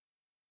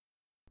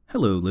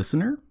Hello,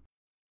 listener.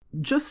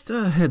 Just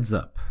a heads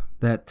up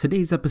that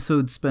today's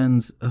episode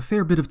spends a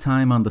fair bit of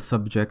time on the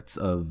subjects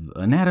of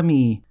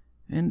anatomy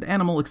and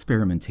animal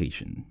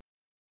experimentation.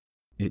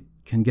 It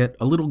can get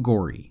a little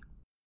gory.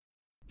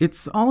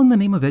 It's all in the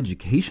name of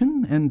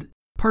education and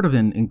part of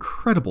an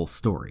incredible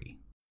story.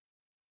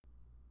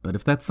 But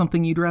if that's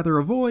something you'd rather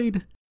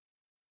avoid,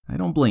 I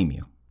don't blame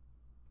you.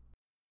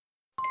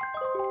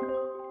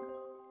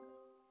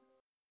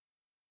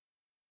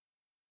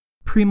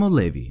 Primo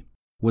Levi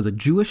was a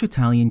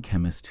Jewish-Italian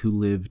chemist who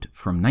lived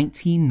from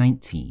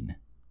 1919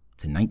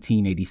 to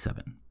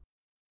 1987.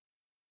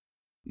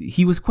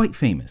 He was quite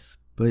famous,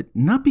 but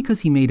not because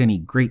he made any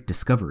great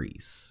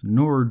discoveries,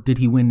 nor did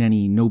he win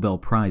any Nobel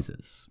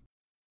Prizes.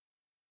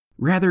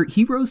 Rather,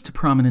 he rose to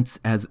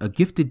prominence as a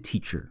gifted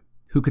teacher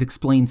who could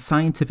explain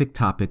scientific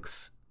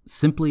topics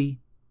simply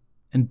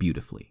and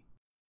beautifully.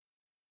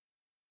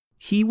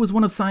 He was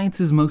one of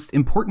science's most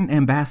important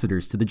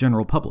ambassadors to the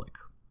general public,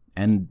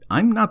 and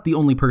I'm not the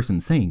only person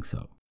saying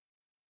so.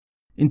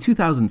 In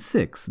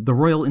 2006, the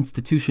Royal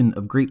Institution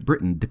of Great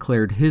Britain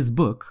declared his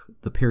book,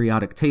 The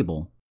Periodic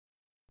Table,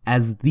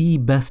 as the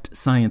best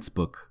science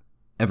book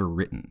ever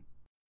written.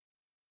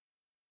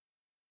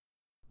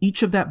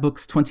 Each of that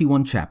book's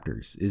 21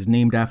 chapters is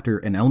named after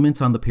an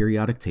element on the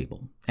periodic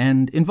table,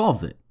 and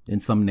involves it in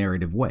some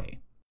narrative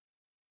way.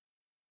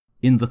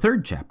 In the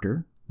third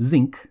chapter,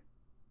 Zinc,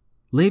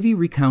 Levi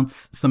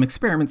recounts some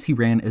experiments he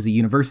ran as a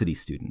university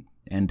student,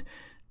 and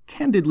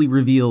candidly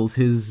reveals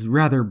his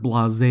rather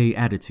blasé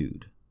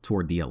attitude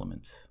toward the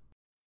element.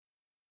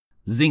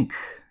 Zinc,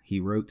 he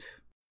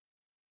wrote.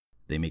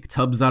 They make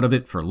tubs out of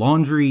it for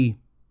laundry.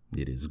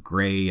 It is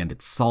gray and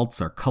its salts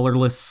are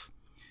colorless.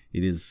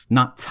 It is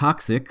not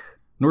toxic,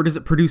 nor does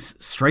it produce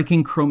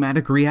striking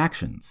chromatic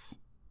reactions.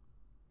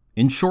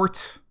 In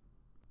short,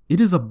 it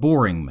is a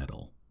boring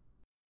metal.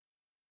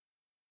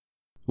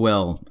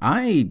 Well,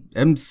 I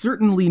am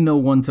certainly no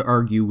one to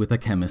argue with a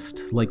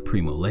chemist like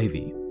Primo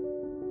Levi.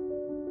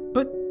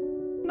 But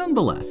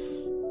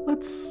nonetheless,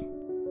 let's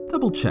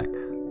double check,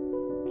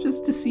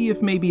 just to see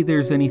if maybe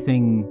there's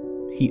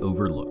anything he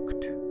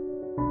overlooked.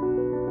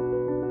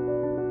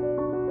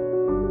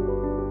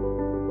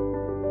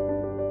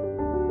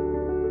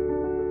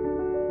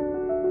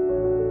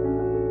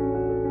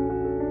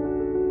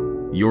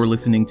 You're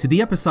listening to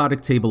the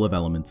Episodic Table of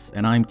Elements,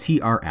 and I'm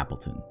T.R.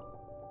 Appleton.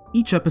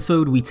 Each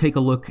episode, we take a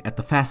look at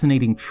the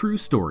fascinating true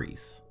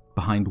stories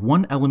behind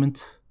one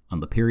element on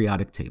the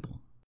periodic table.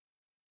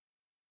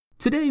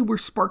 Today, we're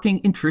sparking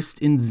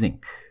interest in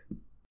zinc.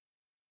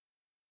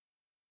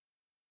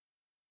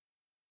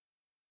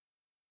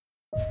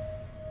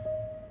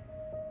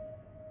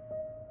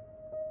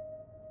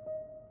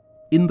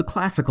 In the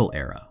classical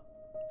era,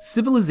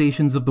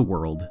 civilizations of the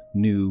world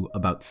knew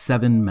about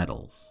 7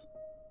 metals: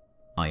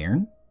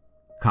 iron,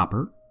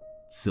 copper,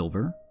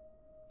 silver,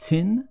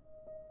 tin,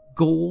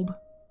 gold,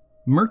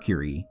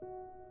 mercury,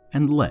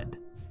 and lead.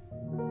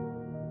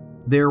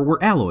 There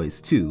were alloys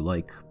too,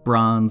 like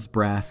bronze,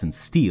 brass, and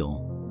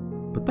steel,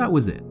 but that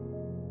was it.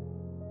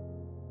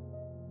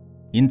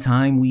 In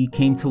time, we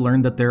came to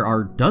learn that there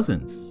are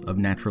dozens of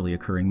naturally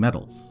occurring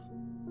metals.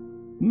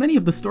 Many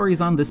of the stories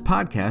on this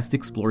podcast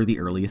explore the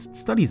earliest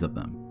studies of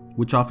them,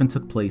 which often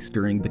took place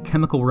during the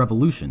chemical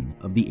revolution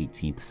of the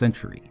 18th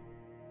century.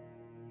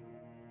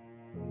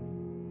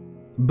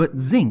 But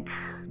zinc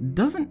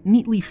doesn't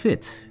neatly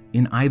fit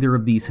in either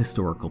of these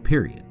historical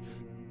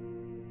periods.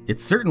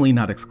 It's certainly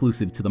not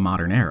exclusive to the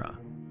modern era.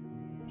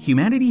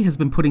 Humanity has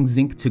been putting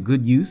zinc to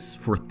good use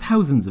for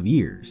thousands of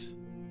years.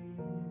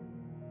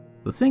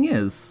 The thing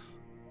is,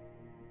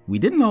 we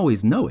didn't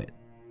always know it.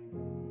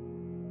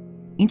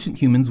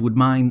 Ancient humans would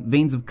mine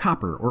veins of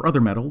copper or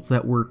other metals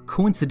that were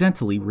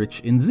coincidentally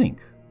rich in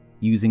zinc,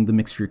 using the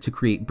mixture to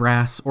create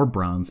brass or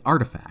bronze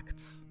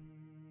artifacts.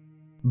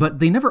 But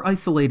they never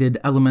isolated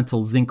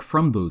elemental zinc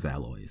from those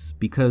alloys,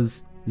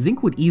 because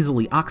zinc would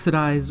easily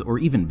oxidize or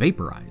even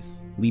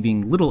vaporize,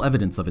 leaving little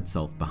evidence of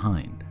itself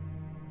behind.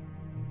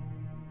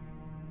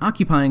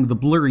 Occupying the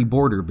blurry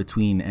border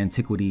between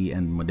antiquity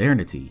and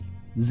modernity,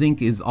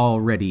 zinc is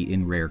already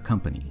in rare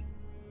company.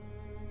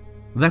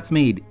 That's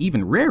made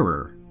even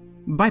rarer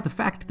by the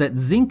fact that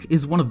zinc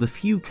is one of the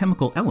few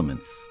chemical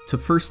elements to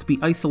first be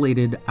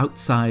isolated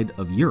outside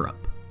of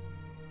Europe.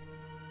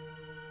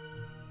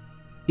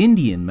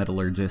 Indian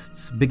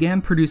metallurgists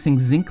began producing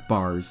zinc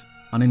bars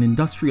on an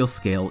industrial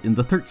scale in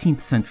the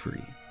 13th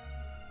century,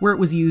 where it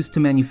was used to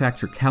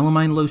manufacture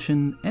calamine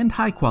lotion and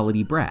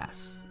high-quality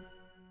brass.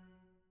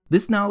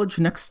 This knowledge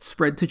next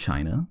spread to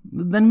China,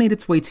 then made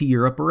its way to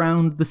Europe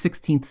around the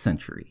 16th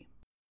century.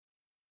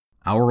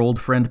 Our old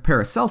friend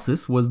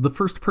Paracelsus was the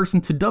first person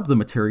to dub the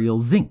material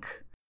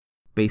zinc,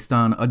 based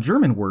on a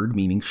German word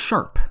meaning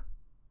sharp,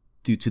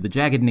 due to the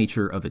jagged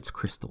nature of its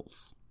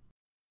crystals.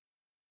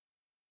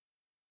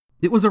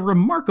 It was a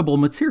remarkable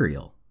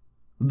material,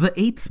 the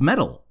 8th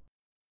metal.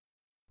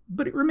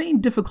 But it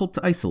remained difficult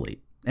to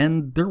isolate,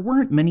 and there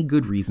weren't many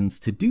good reasons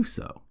to do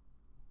so.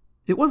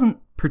 It wasn't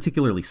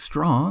particularly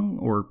strong,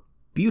 or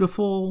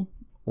beautiful,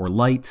 or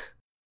light.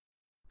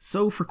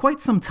 So for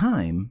quite some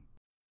time,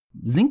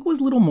 zinc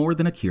was little more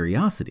than a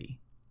curiosity.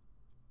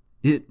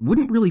 It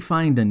wouldn't really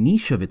find a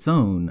niche of its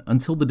own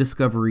until the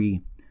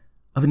discovery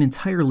of an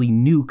entirely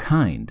new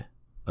kind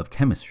of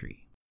chemistry.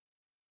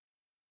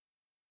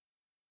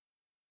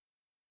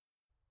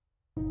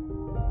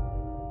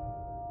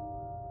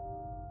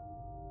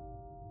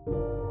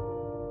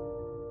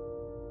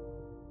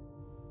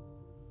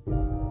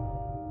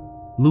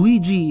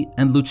 Luigi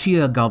and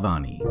Lucia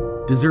Galvani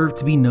deserve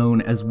to be known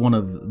as one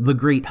of the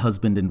great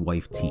husband and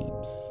wife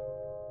teams.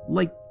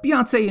 Like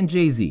Beyoncé and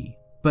Jay-Z,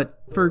 but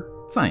for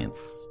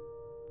science.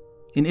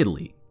 In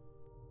Italy.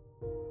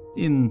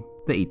 In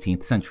the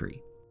 18th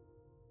century.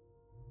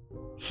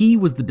 He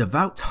was the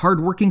devout,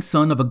 hard-working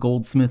son of a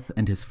goldsmith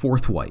and his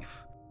fourth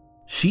wife.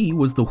 She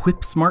was the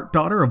whip-smart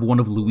daughter of one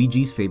of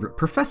Luigi's favorite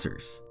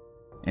professors.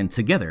 And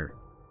together,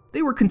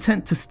 they were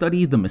content to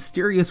study the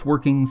mysterious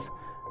workings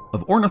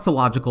of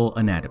ornithological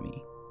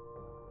anatomy.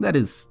 That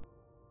is,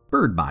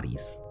 bird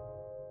bodies.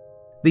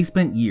 They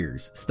spent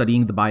years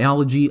studying the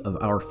biology of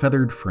our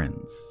feathered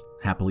friends,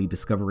 happily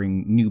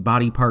discovering new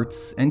body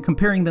parts and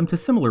comparing them to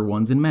similar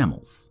ones in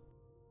mammals.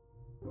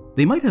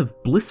 They might have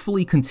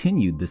blissfully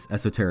continued this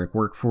esoteric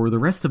work for the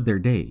rest of their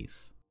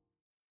days.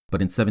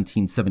 But in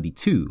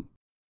 1772,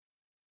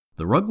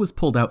 the rug was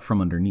pulled out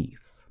from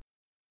underneath.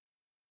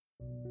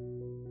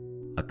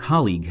 A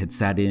colleague had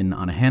sat in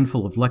on a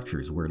handful of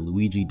lectures where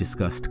Luigi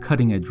discussed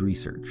cutting-edge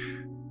research,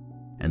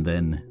 and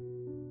then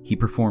he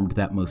performed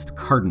that most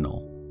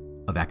cardinal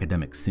of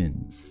academic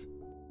sins.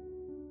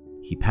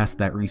 He passed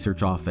that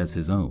research off as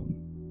his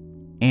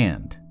own,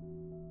 and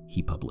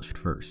he published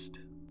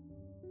first.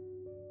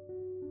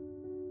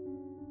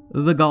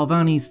 The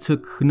Galvanis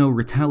took no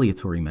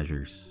retaliatory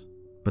measures,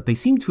 but they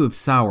seem to have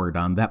soured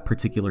on that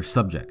particular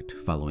subject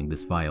following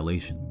this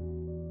violation.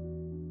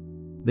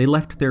 They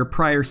left their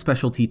prior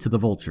specialty to the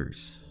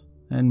vultures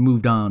and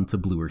moved on to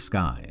bluer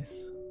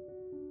skies.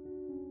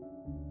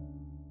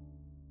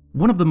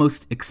 One of the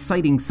most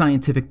exciting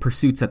scientific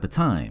pursuits at the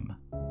time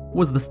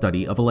was the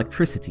study of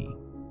electricity.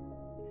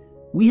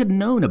 We had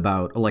known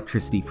about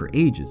electricity for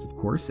ages, of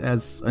course,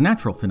 as a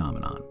natural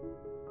phenomenon,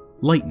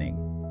 lightning.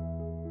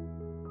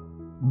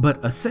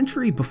 But a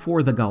century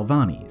before the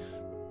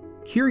Galvanis,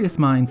 curious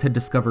minds had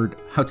discovered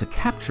how to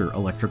capture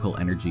electrical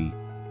energy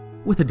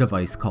with a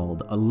device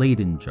called a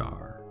Leyden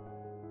jar.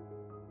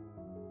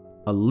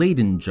 A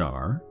Leyden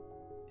jar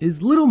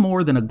is little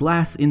more than a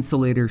glass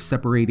insulator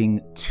separating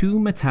two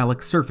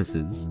metallic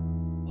surfaces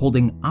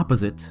holding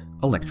opposite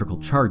electrical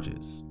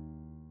charges.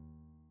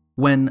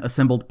 When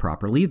assembled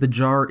properly, the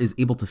jar is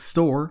able to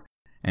store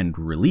and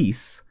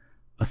release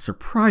a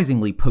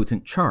surprisingly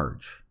potent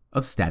charge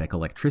of static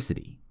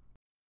electricity.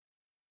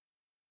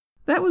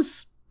 That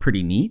was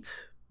pretty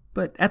neat,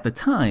 but at the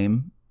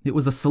time, it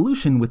was a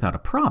solution without a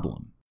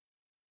problem.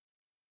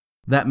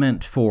 That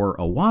meant for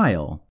a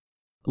while,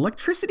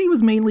 electricity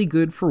was mainly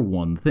good for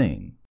one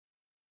thing: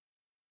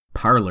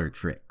 parlor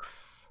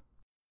tricks.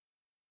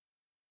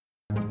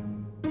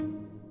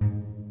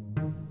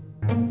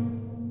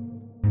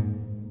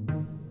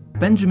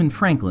 Benjamin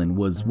Franklin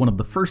was one of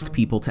the first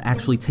people to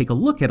actually take a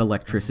look at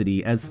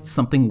electricity as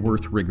something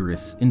worth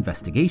rigorous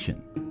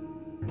investigation.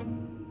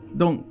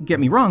 Don't get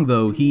me wrong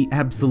though, he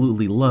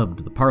absolutely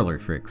loved the parlor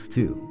tricks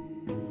too.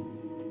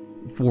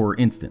 For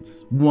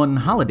instance, one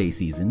holiday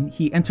season,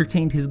 he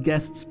entertained his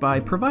guests by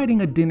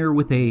providing a dinner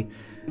with a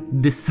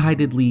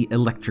decidedly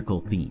electrical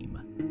theme.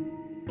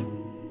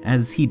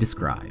 As he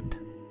described,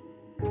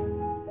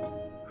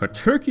 "A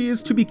turkey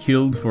is to be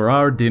killed for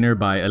our dinner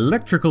by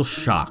electrical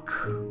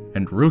shock,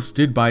 and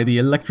roasted by the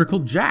electrical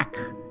jack,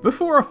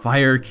 before a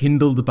fire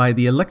kindled by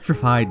the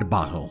electrified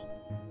bottle.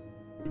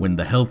 When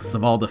the healths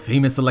of all the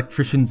famous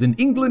electricians in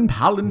England,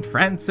 Holland,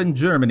 France, and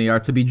Germany are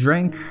to be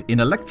drank in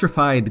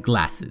electrified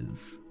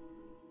glasses."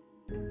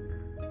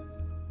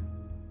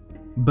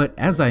 But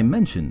as I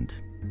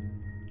mentioned,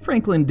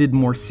 Franklin did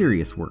more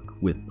serious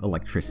work with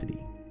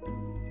electricity.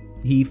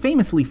 He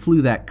famously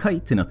flew that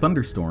kite in a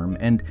thunderstorm,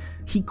 and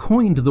he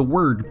coined the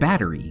word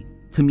battery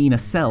to mean a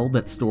cell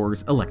that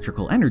stores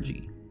electrical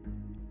energy.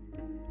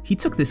 He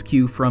took this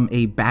cue from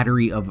a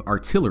battery of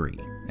artillery,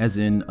 as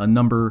in a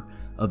number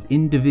of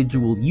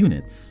individual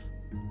units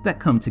that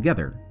come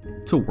together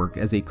to work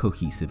as a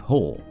cohesive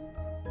whole.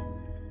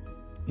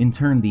 In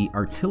turn, the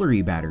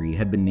artillery battery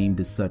had been named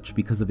as such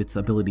because of its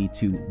ability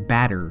to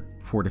batter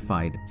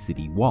fortified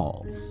city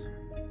walls.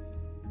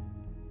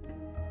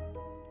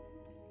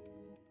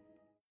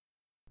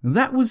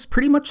 That was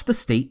pretty much the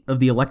state of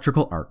the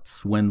electrical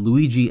arts when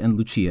Luigi and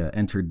Lucia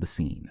entered the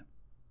scene.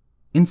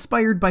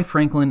 Inspired by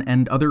Franklin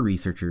and other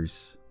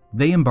researchers,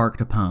 they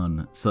embarked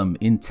upon some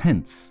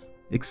intense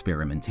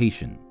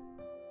experimentation.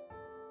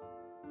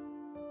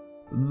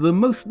 The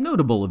most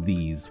notable of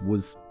these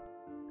was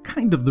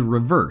kind of the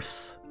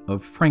reverse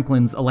of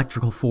Franklin's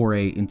electrical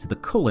foray into the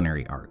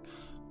culinary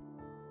arts.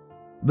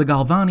 The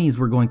Galvanis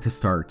were going to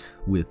start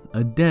with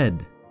a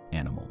dead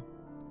animal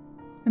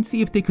and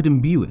see if they could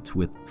imbue it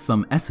with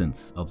some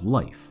essence of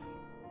life.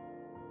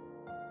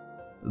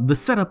 The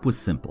setup was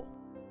simple.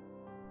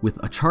 With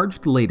a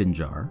charged Leyden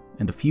jar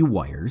and a few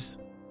wires,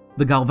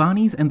 The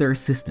Galvanis and their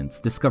assistants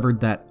discovered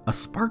that a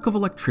spark of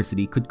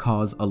electricity could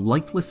cause a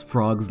lifeless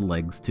frog's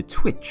legs to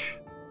twitch,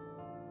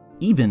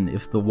 even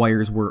if the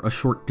wires were a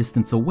short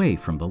distance away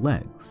from the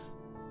legs.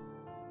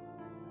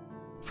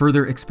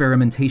 Further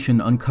experimentation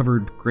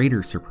uncovered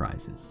greater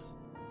surprises.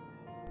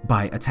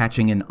 By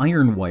attaching an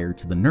iron wire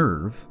to the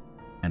nerve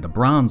and a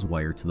bronze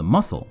wire to the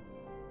muscle,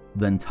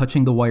 then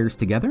touching the wires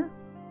together,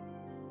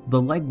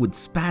 the leg would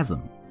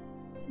spasm,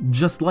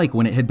 just like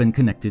when it had been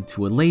connected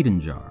to a Leyden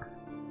jar.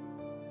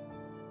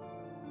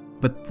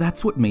 But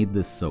that's what made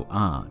this so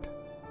odd.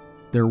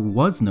 There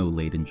was no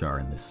Leyden jar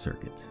in this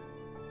circuit.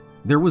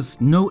 There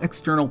was no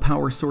external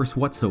power source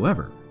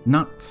whatsoever,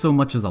 not so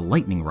much as a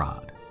lightning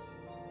rod.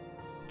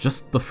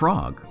 Just the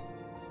frog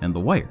and the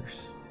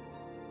wires.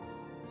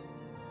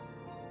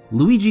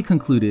 Luigi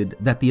concluded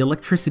that the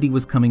electricity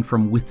was coming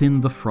from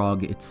within the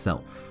frog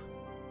itself.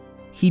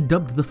 He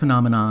dubbed the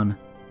phenomenon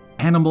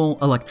animal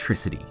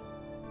electricity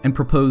and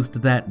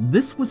proposed that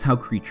this was how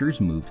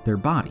creatures moved their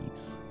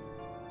bodies.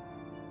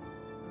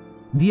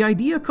 The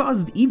idea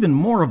caused even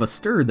more of a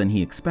stir than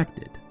he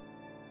expected.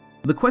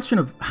 The question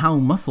of how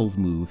muscles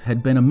move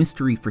had been a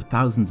mystery for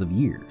thousands of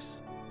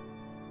years.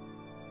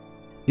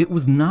 It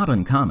was not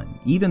uncommon,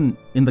 even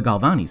in the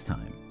Galvani's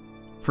time,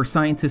 for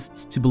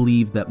scientists to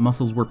believe that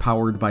muscles were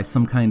powered by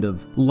some kind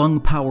of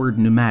lung-powered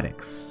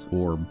pneumatics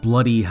or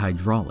bloody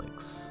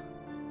hydraulics.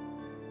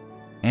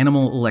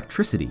 Animal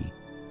electricity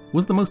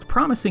was the most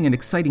promising and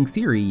exciting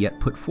theory yet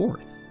put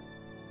forth.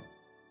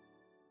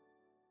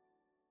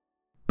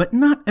 But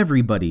not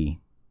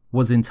everybody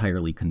was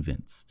entirely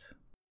convinced.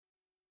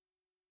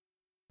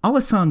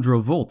 Alessandro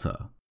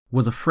Volta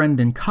was a friend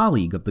and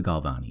colleague of the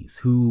Galvanis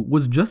who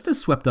was just as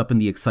swept up in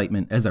the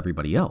excitement as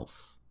everybody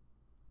else.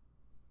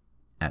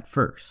 At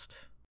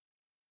first.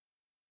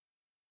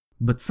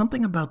 But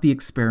something about the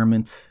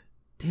experiment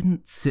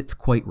didn't sit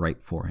quite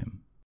right for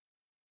him.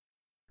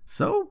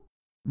 So,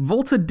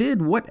 Volta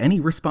did what any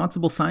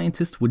responsible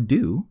scientist would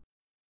do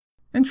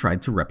and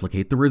tried to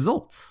replicate the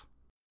results.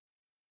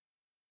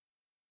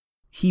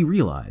 He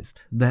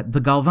realized that the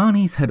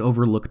Galvanis had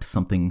overlooked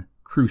something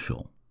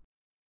crucial.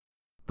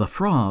 The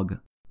frog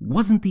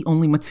wasn't the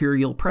only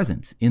material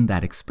present in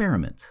that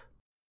experiment.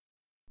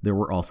 There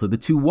were also the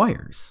two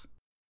wires,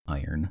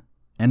 iron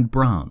and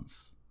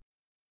bronze.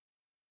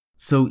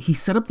 So he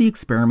set up the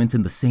experiment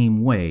in the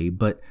same way,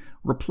 but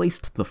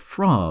replaced the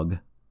frog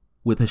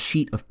with a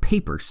sheet of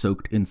paper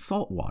soaked in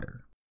salt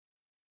water.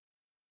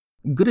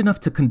 Good enough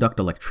to conduct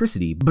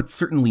electricity, but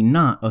certainly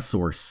not a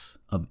source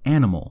of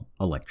animal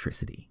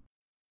electricity.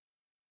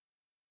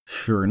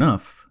 Sure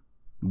enough,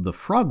 the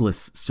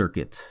frogless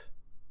circuit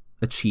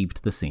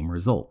achieved the same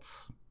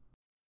results.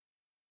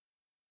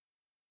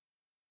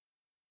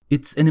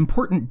 It's an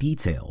important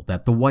detail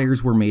that the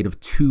wires were made of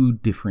two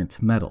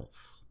different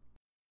metals.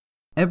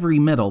 Every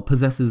metal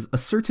possesses a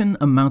certain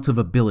amount of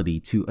ability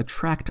to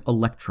attract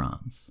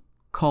electrons,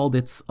 called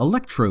its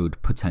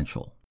electrode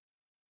potential,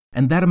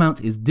 and that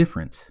amount is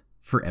different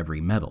for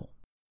every metal.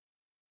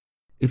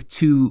 If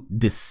two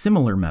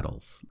dissimilar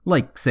metals,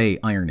 like say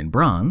iron and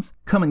bronze,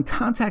 come in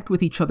contact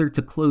with each other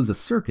to close a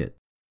circuit,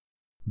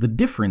 the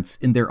difference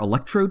in their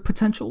electrode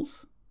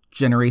potentials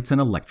generates an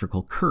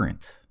electrical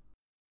current.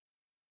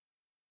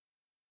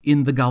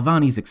 In the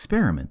Galvani's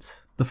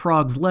experiment, the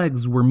frog's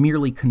legs were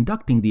merely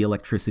conducting the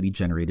electricity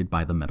generated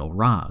by the metal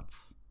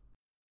rods.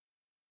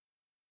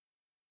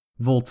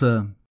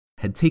 Volta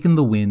had taken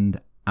the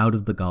wind out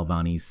of the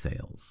Galvani's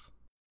sails.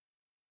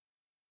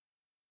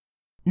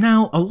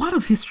 Now, a lot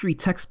of history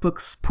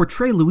textbooks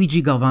portray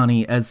Luigi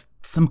Galvani as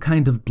some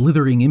kind of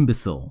blithering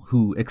imbecile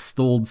who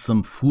extolled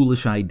some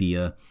foolish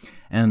idea,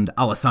 and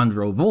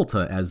Alessandro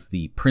Volta as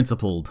the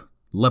principled,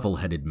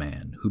 level-headed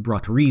man who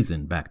brought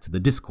reason back to the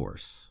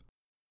discourse.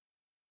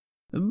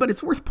 But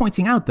it's worth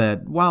pointing out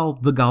that while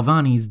the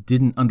Galvanis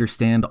didn't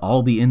understand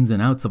all the ins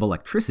and outs of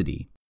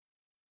electricity,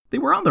 they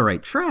were on the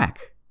right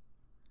track.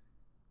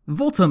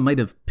 Volta might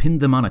have pinned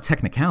them on a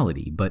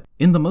technicality, but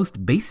in the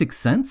most basic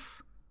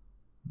sense,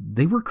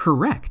 they were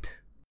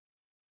correct.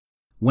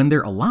 When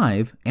they're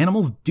alive,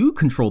 animals do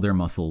control their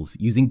muscles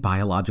using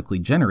biologically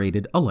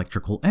generated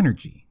electrical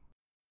energy.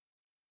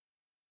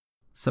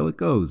 So it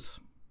goes.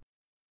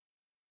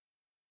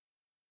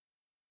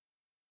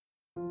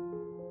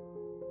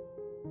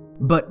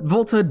 But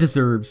Volta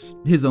deserves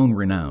his own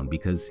renown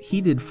because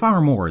he did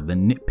far more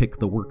than nitpick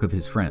the work of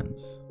his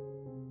friends.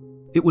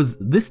 It was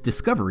this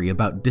discovery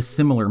about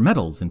dissimilar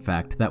metals, in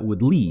fact, that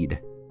would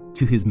lead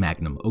to his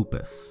magnum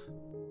opus.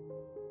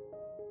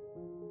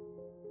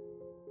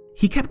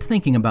 He kept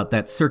thinking about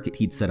that circuit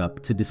he'd set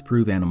up to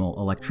disprove animal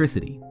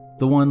electricity,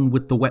 the one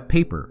with the wet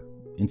paper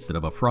instead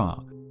of a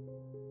frog.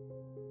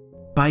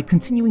 By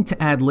continuing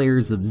to add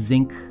layers of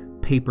zinc,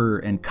 paper,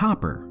 and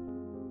copper,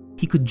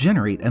 he could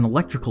generate an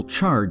electrical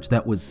charge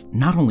that was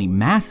not only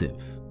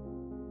massive,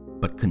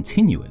 but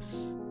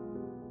continuous.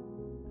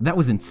 That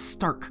was in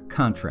stark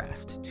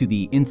contrast to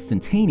the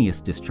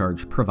instantaneous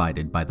discharge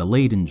provided by the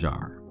Leyden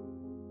jar,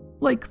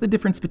 like the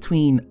difference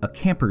between a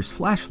camper's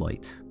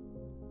flashlight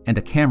and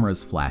a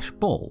camera's flash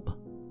bulb.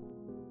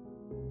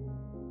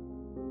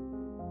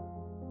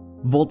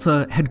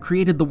 Volta had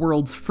created the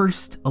world's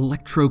first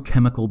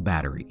electrochemical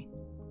battery,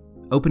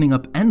 opening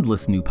up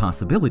endless new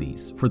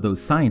possibilities for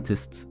those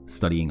scientists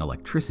studying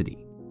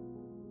electricity,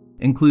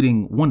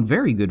 including one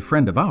very good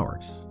friend of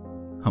ours,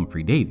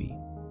 Humphrey Davy,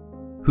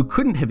 who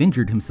couldn't have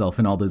injured himself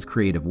in all those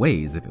creative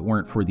ways if it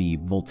weren't for the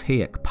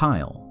voltaic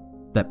pile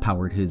that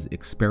powered his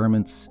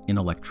experiments in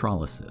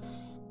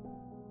electrolysis.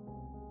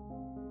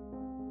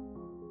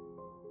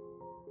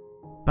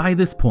 By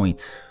this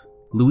point,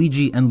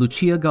 Luigi and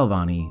Lucia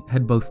Galvani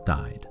had both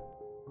died,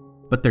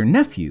 but their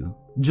nephew,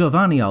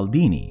 Giovanni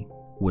Aldini,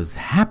 was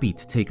happy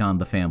to take on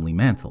the family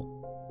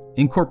mantle,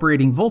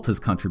 incorporating Volta's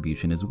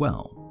contribution as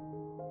well.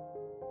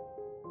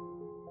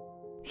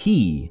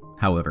 He,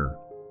 however,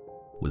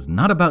 was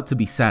not about to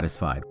be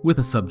satisfied with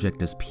a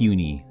subject as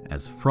puny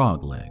as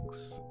frog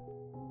legs.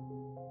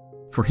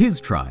 For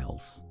his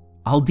trials,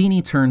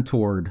 Aldini turned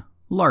toward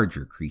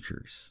larger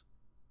creatures,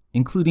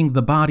 including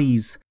the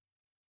bodies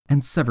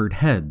and severed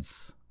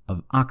heads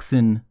of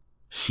oxen,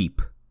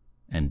 sheep,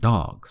 and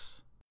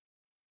dogs.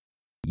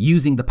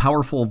 Using the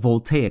powerful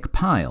voltaic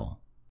pile,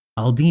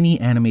 Aldini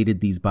animated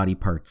these body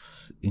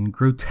parts in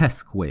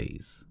grotesque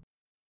ways,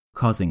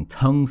 causing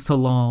tongues to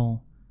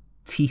loll,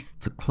 teeth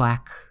to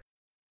clack,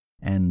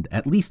 and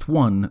at least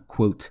one,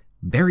 quote,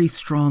 very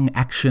strong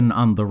action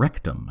on the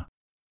rectum,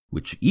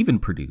 which even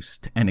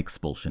produced an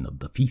expulsion of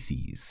the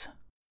feces.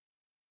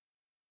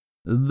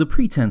 The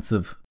pretense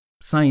of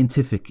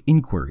scientific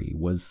inquiry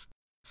was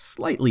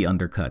slightly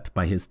undercut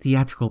by his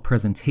theatrical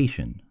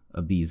presentation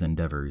of these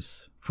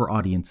endeavors for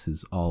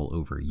audiences all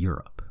over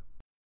Europe.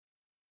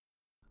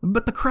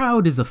 But the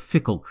crowd is a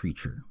fickle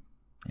creature,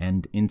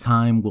 and in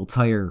time will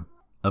tire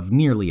of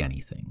nearly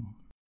anything.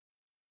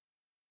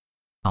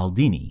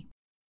 Aldini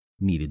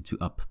needed to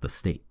up the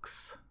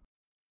stakes.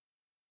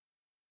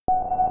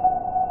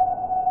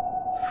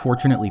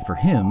 Fortunately for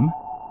him,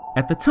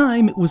 at the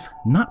time it was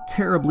not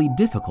terribly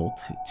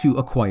difficult to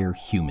acquire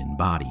human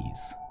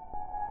bodies.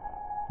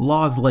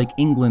 Laws like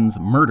England's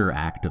Murder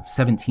Act of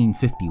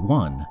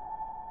 1751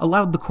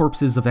 allowed the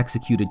corpses of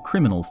executed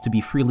criminals to be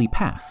freely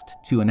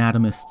passed to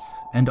anatomists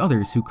and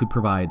others who could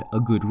provide a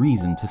good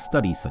reason to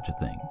study such a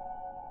thing.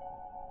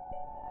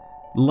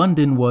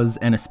 London was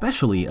an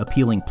especially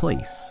appealing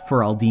place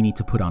for Aldini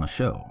to put on a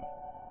show,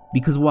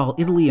 because while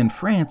Italy and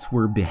France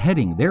were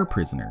beheading their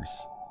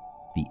prisoners,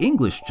 the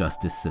English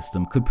justice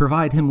system could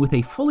provide him with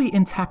a fully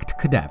intact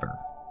cadaver,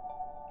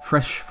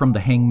 fresh from the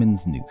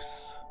hangman's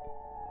noose.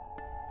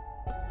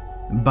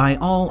 By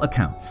all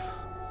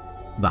accounts,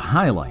 the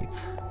highlight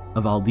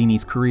of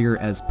Aldini's career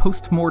as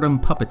post-mortem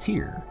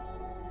puppeteer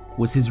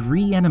was his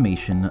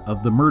reanimation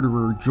of the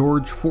murderer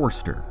George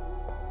Forster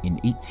in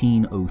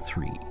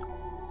 1803.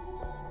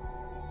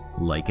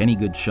 Like any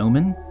good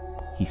showman,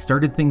 he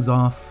started things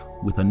off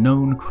with a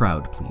known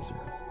crowd pleaser.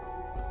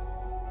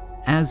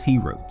 As he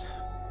wrote,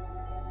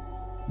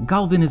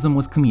 galvanism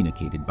was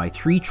communicated by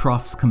 3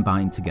 troughs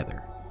combined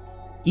together,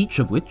 each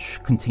of which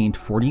contained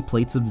 40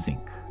 plates of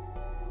zinc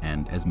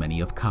and as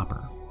many of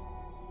copper.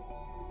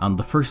 On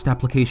the first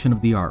application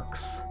of the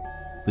arcs,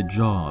 the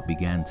jaw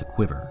began to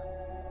quiver.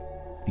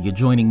 The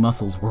adjoining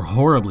muscles were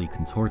horribly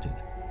contorted,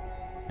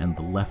 and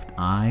the left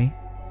eye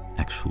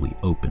actually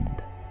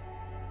opened.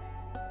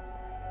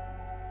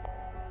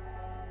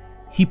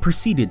 He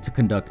proceeded to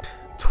conduct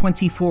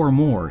 24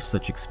 more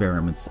such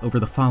experiments over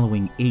the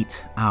following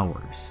 8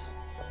 hours,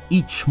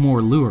 each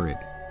more lurid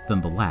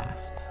than the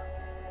last.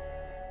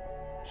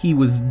 He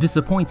was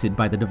disappointed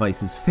by the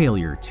device's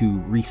failure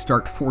to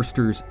restart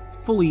Forster's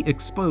fully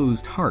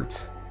exposed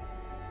heart,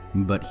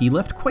 but he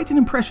left quite an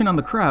impression on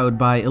the crowd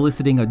by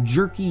eliciting a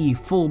jerky,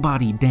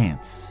 full-body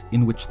dance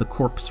in which the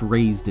corpse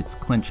raised its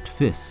clenched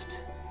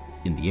fist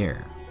in the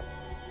air.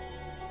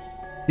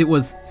 It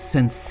was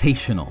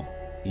sensational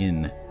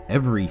in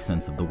every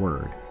sense of the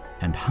word,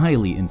 and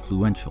highly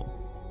influential.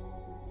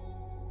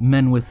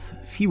 Men with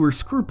fewer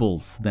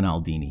scruples than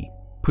Aldini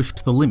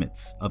pushed the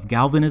limits of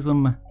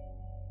galvanism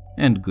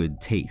and good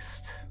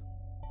taste.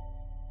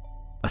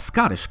 A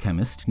Scottish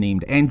chemist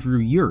named Andrew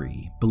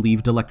Urey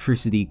believed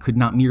electricity could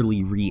not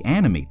merely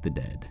reanimate the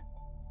dead,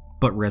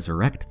 but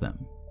resurrect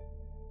them.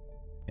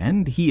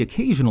 And he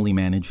occasionally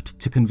managed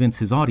to convince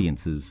his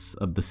audiences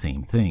of the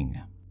same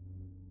thing.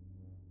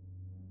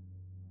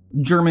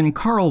 German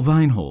Karl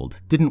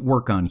Weinhold didn't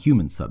work on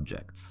human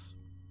subjects,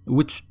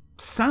 which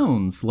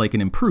sounds like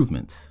an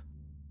improvement,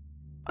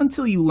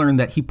 until you learn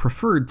that he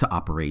preferred to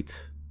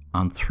operate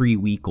on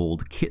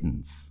 3-week-old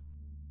kittens.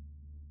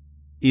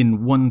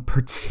 In one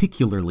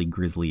particularly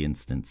grisly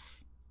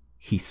instance,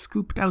 he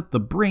scooped out the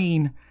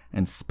brain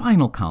and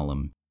spinal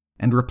column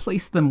and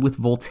replaced them with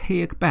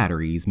voltaic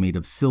batteries made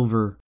of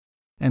silver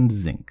and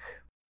zinc.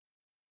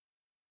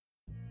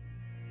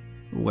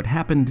 What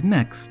happened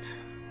next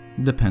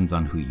depends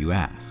on who you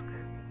ask.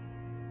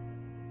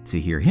 To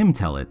hear him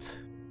tell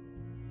it,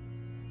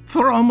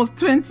 for almost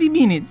 20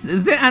 minutes,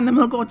 the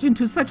animal got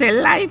into such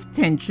a life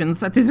tension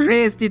that it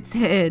raised its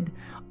head,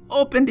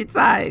 opened its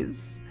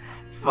eyes,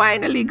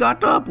 finally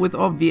got up with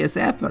obvious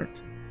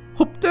effort,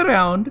 hopped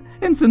around,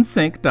 and then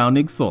sank down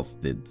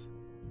exhausted.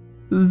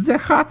 The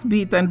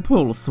heartbeat and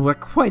pulse were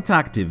quite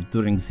active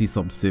during these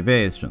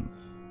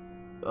observations.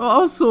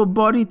 Also,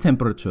 body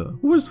temperature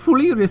was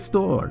fully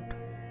restored.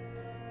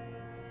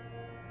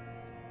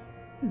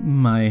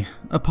 My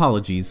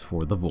apologies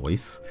for the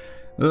voice,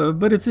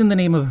 but it's in the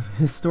name of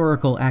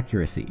historical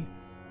accuracy.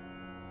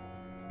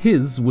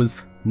 His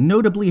was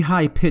notably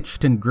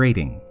high-pitched and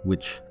grating,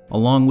 which,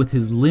 along with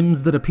his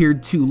limbs that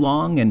appeared too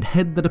long and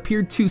head that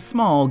appeared too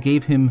small,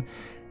 gave him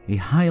a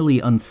highly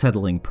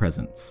unsettling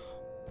presence.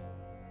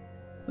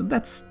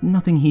 That's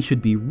nothing he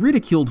should be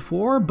ridiculed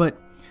for, but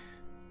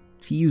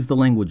to use the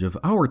language of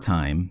our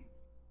time,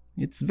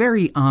 it's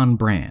very on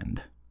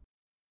brand.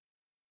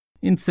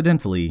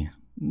 Incidentally,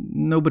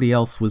 nobody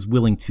else was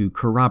willing to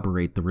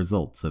corroborate the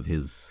results of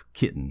his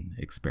kitten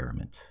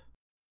experiment.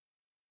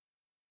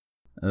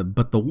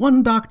 But the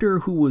one doctor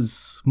who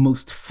was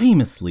most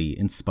famously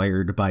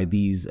inspired by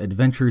these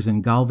adventures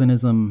in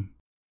galvanism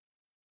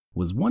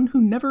was one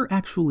who never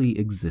actually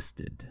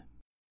existed.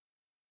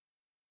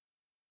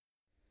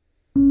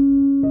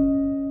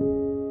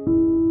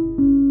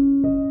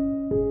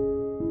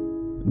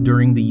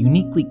 During the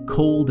uniquely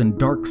cold and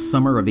dark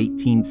summer of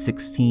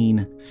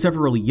 1816,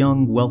 several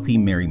young, wealthy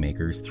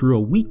merrymakers threw a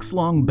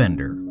weeks-long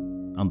bender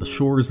on the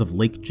shores of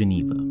Lake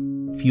Geneva,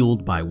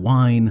 fueled by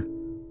wine,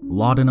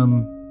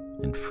 laudanum,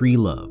 and free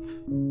love.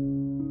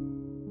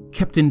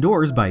 Kept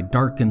indoors by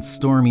dark and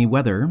stormy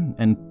weather,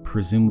 and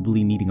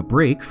presumably needing a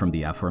break from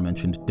the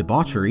aforementioned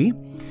debauchery,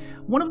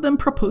 one of them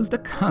proposed a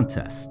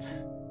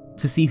contest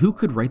to see who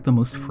could write the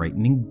most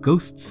frightening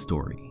ghost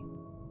story.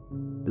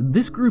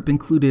 This group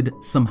included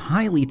some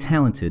highly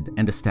talented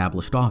and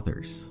established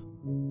authors,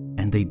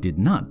 and they did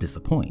not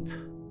disappoint.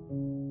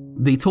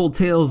 They told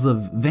tales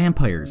of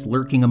vampires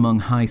lurking among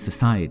high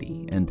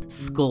society and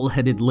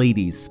skull-headed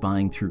ladies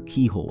spying through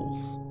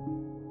keyholes.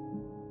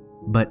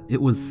 But it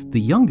was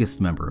the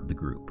youngest member of the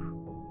group,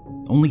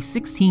 only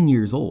 16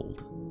 years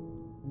old,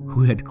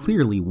 who had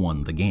clearly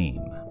won the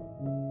game.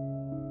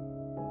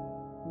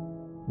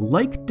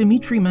 Like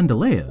Dmitri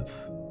Mendeleev,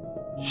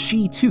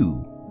 she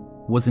too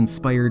was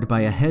inspired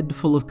by a head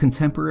full of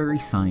contemporary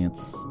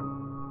science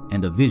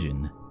and a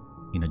vision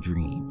in a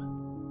dream.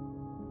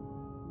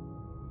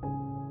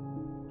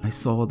 I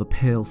saw the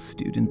pale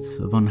student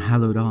of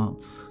unhallowed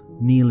arts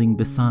kneeling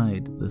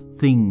beside the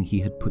thing he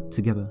had put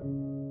together.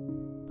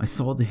 I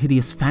saw the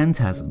hideous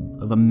phantasm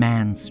of a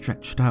man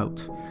stretched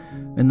out,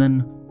 and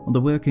then, on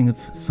the working of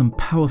some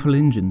powerful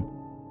engine,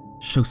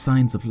 show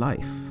signs of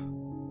life,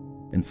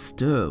 and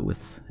stir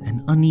with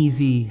an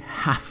uneasy,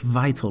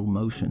 half-vital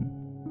motion.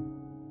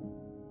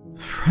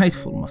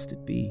 Frightful must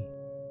it be,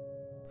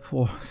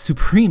 for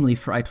supremely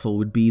frightful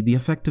would be the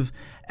effect of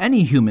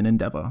any human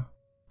endeavor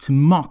to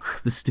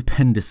mock the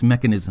stupendous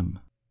mechanism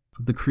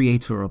of the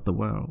creator of the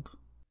world.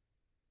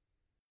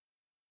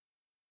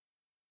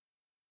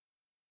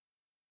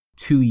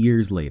 2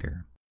 years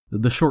later,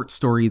 the short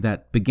story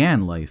that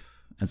began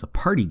life as a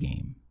party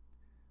game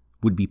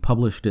would be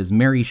published as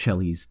Mary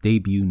Shelley's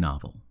debut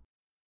novel,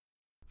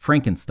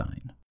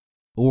 Frankenstein,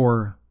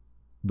 or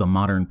The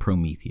Modern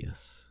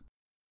Prometheus.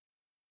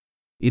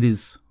 It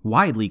is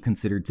widely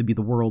considered to be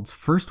the world's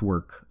first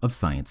work of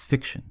science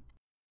fiction.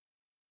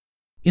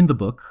 In the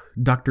book,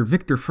 Dr.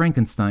 Victor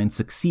Frankenstein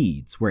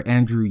succeeds where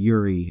Andrew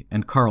Urey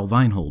and Carl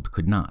Weinhold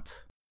could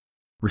not,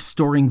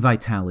 restoring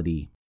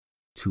vitality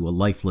to a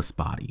lifeless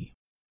body,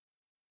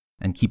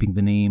 and keeping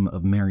the name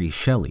of Mary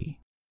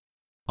Shelley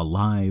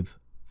alive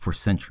for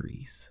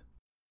centuries.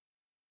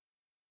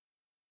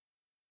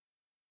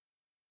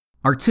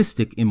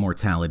 Artistic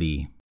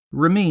immortality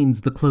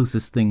remains the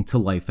closest thing to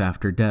life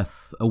after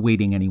death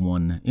awaiting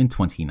anyone in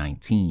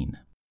 2019.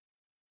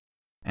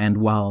 And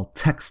while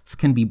texts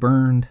can be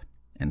burned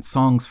and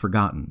songs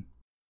forgotten,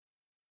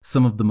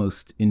 some of the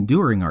most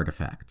enduring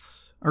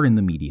artifacts are in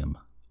the medium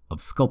of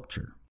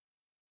sculpture.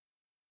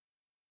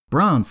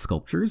 Bronze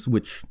sculptures,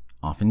 which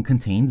often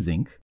contain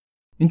zinc,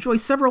 enjoy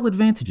several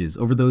advantages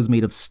over those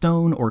made of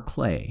stone or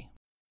clay.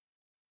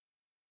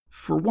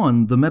 For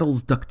one, the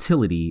metal's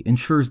ductility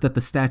ensures that the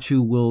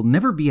statue will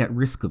never be at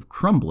risk of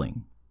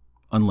crumbling,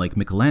 unlike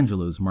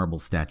Michelangelo's marble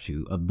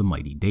statue of the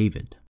mighty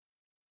David.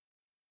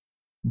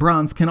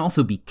 Bronze can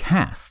also be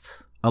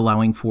cast,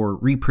 allowing for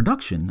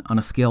reproduction on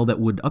a scale that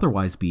would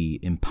otherwise be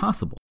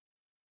impossible.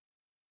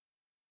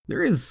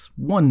 There is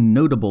one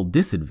notable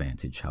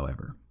disadvantage,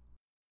 however.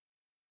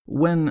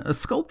 When a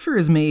sculpture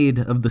is made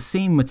of the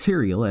same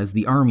material as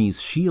the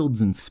army's shields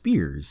and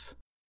spears,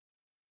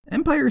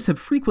 empires have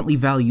frequently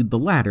valued the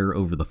latter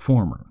over the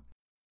former.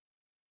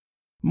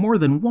 More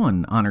than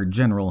one honored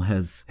general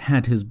has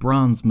had his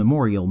bronze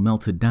memorial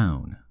melted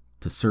down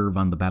to serve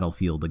on the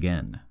battlefield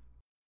again.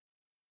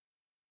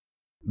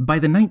 By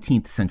the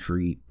 19th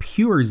century,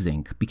 pure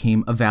zinc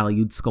became a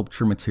valued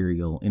sculpture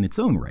material in its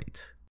own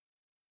right.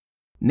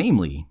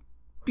 Namely,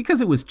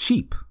 because it was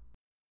cheap.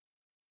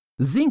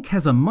 Zinc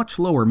has a much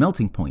lower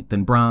melting point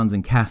than bronze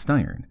and cast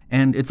iron,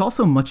 and it's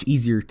also much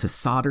easier to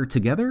solder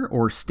together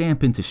or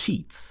stamp into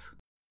sheets.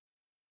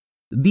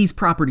 These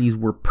properties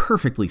were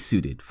perfectly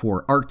suited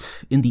for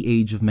art in the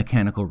age of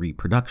mechanical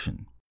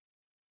reproduction,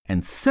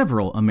 and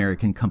several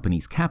American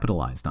companies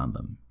capitalized on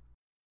them.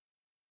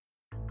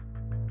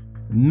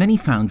 Many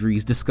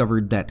foundries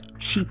discovered that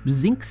cheap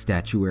zinc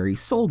statuary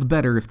sold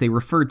better if they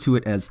referred to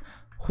it as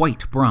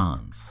white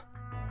bronze.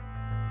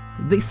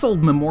 They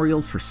sold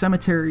memorials for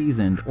cemeteries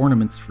and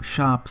ornaments for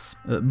shops,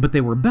 but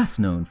they were best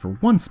known for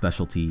one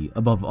specialty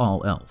above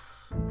all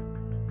else: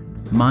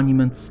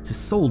 monuments to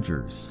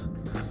soldiers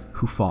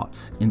who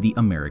fought in the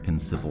American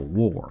Civil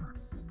War.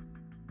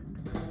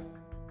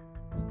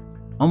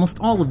 Almost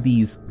all of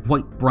these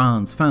white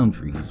bronze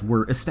foundries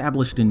were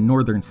established in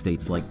northern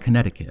states like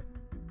Connecticut,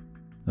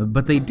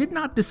 but they did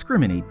not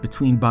discriminate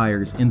between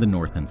buyers in the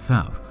North and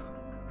South.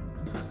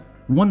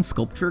 One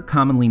sculpture,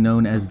 commonly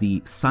known as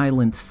the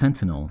Silent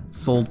Sentinel,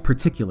 sold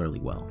particularly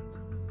well.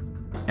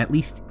 At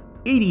least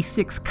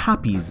 86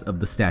 copies of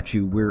the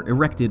statue were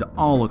erected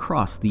all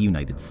across the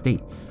United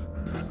States.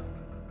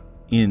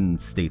 In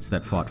states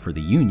that fought for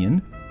the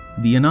Union,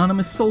 the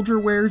anonymous soldier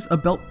wears a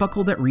belt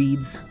buckle that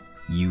reads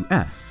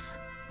US.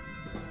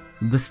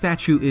 The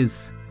statue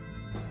is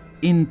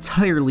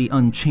entirely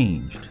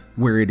unchanged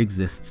where it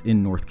exists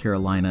in North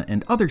Carolina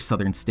and other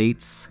southern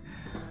states,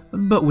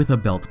 but with a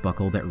belt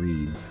buckle that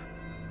reads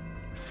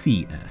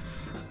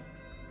CS.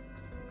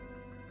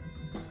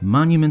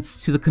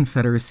 Monuments to the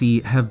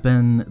Confederacy have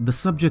been the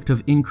subject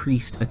of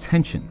increased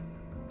attention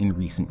in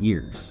recent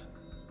years.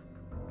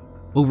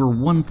 Over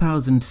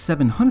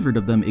 1,700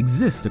 of them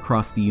exist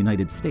across the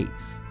United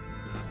States,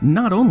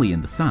 not only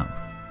in the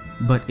South,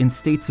 but in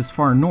states as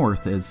far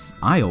north as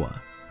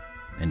Iowa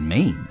and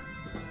Maine.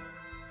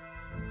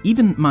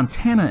 Even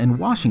Montana and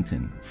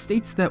Washington,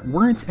 states that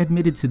weren't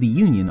admitted to the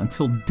Union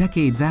until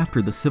decades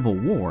after the Civil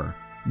War,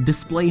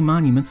 display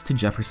monuments to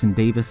Jefferson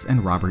Davis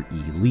and Robert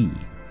E. Lee.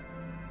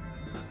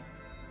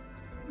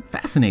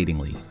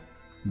 Fascinatingly,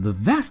 the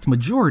vast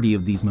majority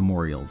of these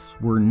memorials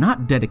were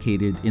not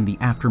dedicated in the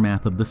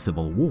aftermath of the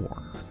Civil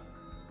War.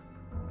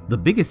 The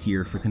biggest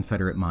year for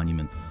Confederate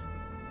monuments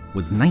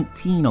was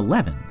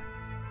 1911,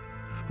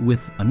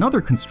 with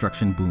another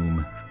construction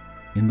boom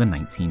in the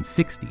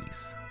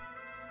 1960s.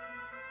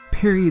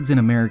 Periods in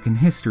American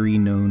history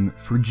known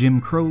for Jim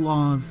Crow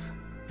laws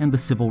and the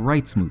Civil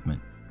Rights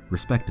Movement,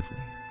 respectively.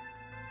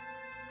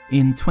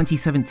 In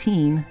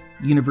 2017,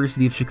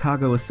 University of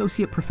Chicago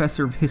Associate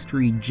Professor of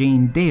History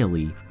Jane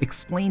Daly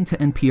explained to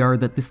NPR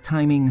that this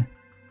timing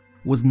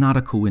was not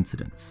a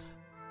coincidence.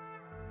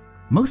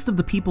 Most of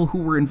the people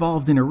who were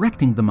involved in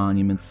erecting the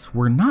monuments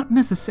were not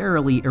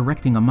necessarily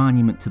erecting a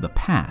monument to the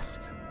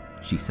past,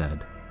 she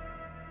said,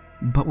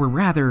 but were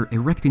rather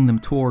erecting them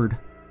toward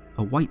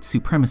a white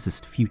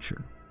supremacist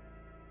future.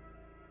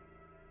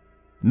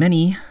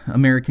 Many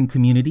American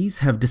communities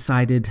have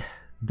decided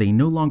they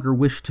no longer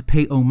wish to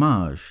pay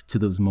homage to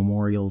those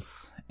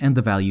memorials and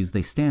the values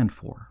they stand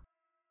for,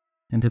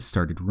 and have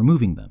started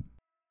removing them,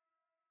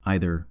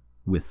 either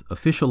with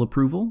official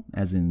approval,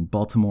 as in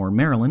Baltimore,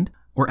 Maryland,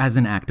 or as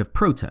an act of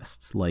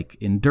protest, like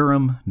in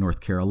Durham,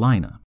 North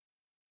Carolina.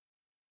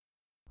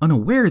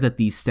 Unaware that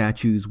these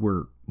statues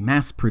were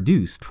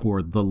mass-produced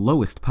for the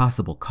lowest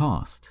possible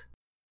cost,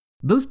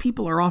 those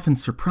people are often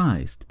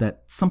surprised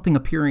that something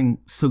appearing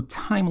so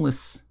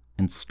timeless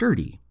and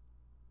sturdy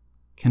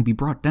can be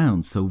brought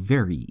down so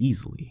very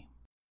easily.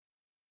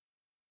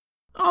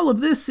 All of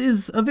this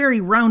is a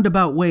very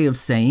roundabout way of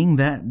saying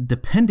that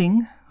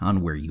depending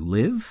on where you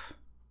live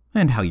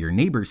and how your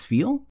neighbors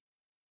feel,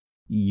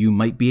 you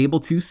might be able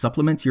to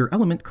supplement your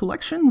element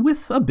collection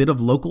with a bit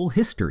of local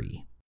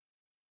history.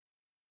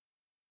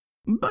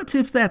 But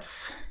if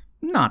that's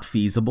not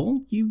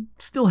feasible, you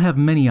still have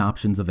many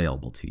options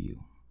available to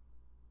you.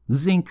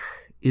 Zinc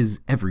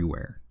is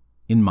everywhere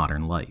in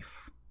modern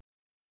life.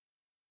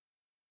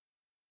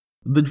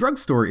 The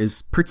drugstore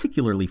is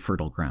particularly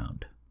fertile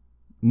ground.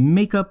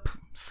 Makeup,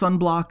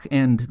 sunblock,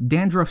 and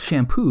dandruff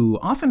shampoo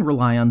often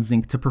rely on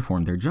zinc to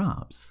perform their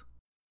jobs.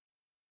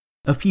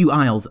 A few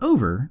aisles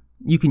over,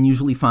 you can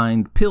usually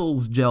find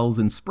pills, gels,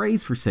 and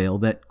sprays for sale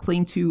that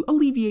claim to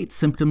alleviate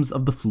symptoms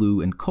of the flu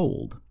and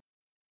cold,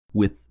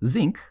 with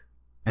zinc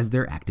as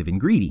their active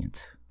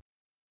ingredient.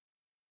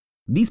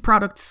 These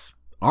products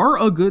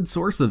are a good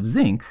source of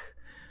zinc.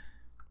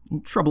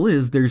 Trouble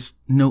is, there's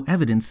no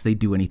evidence they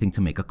do anything to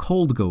make a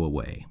cold go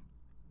away.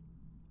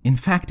 In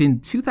fact,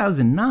 in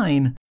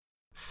 2009,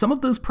 some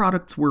of those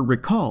products were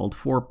recalled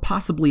for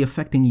possibly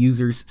affecting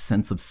users'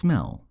 sense of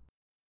smell.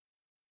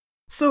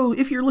 So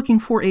if you're looking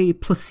for a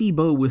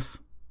placebo with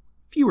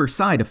fewer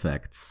side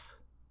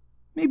effects,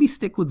 maybe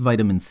stick with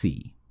vitamin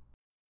C.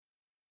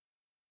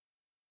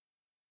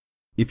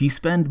 If you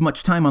spend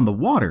much time on the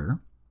water,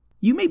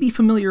 you may be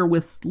familiar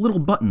with little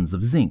buttons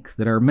of zinc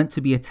that are meant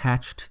to be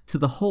attached to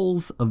the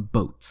hulls of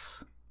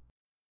boats.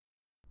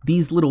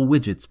 These little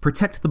widgets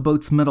protect the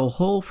boat's metal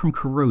hull from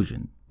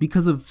corrosion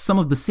because of some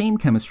of the same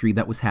chemistry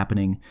that was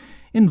happening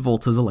in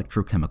Volta's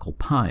electrochemical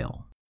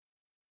pile.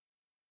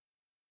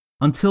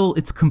 Until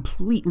it's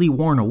completely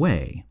worn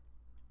away,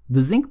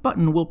 the zinc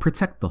button will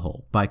protect the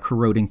hull by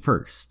corroding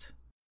first.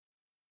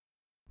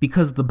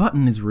 Because the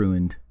button is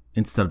ruined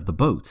instead of the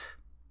boat,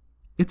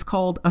 it's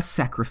called a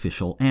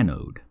sacrificial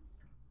anode.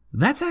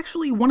 That's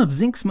actually one of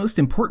Zinc's most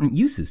important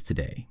uses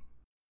today.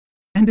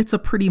 And it's a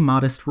pretty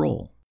modest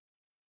role.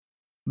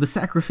 The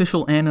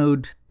sacrificial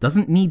anode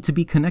doesn't need to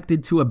be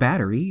connected to a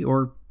battery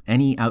or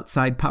any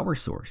outside power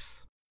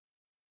source.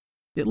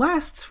 It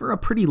lasts for a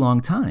pretty long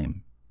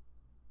time,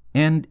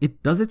 and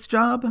it does its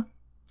job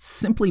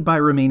simply by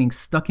remaining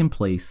stuck in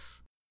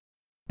place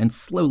and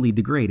slowly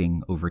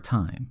degrading over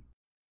time.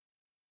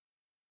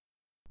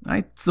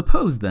 I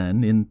suppose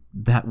then, in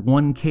that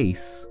one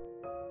case,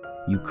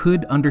 you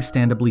could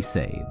understandably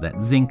say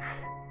that zinc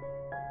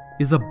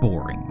is a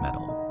boring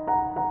metal.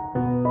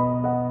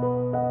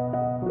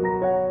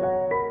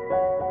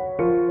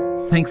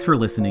 Thanks for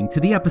listening to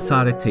the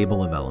episodic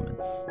Table of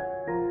Elements.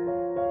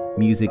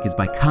 Music is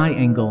by Kai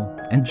Engel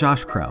and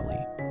Josh Crowley.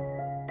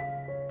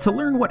 To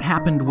learn what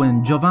happened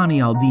when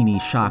Giovanni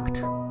Aldini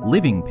shocked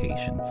living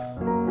patients,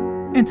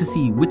 and to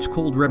see which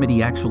cold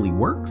remedy actually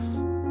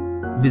works,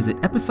 visit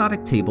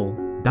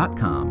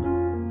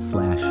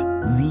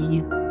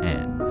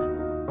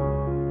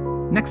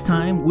episodictable.com/ZN. Next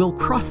time, we'll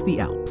cross the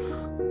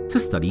Alps to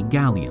study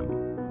gallium.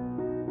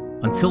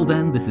 Until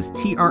then, this is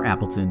T.R.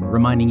 Appleton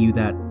reminding you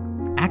that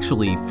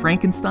actually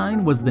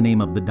Frankenstein was the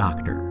name of the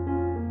doctor.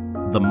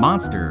 The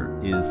monster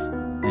is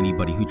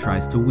anybody who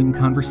tries to win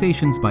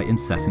conversations by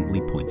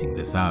incessantly pointing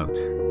this out.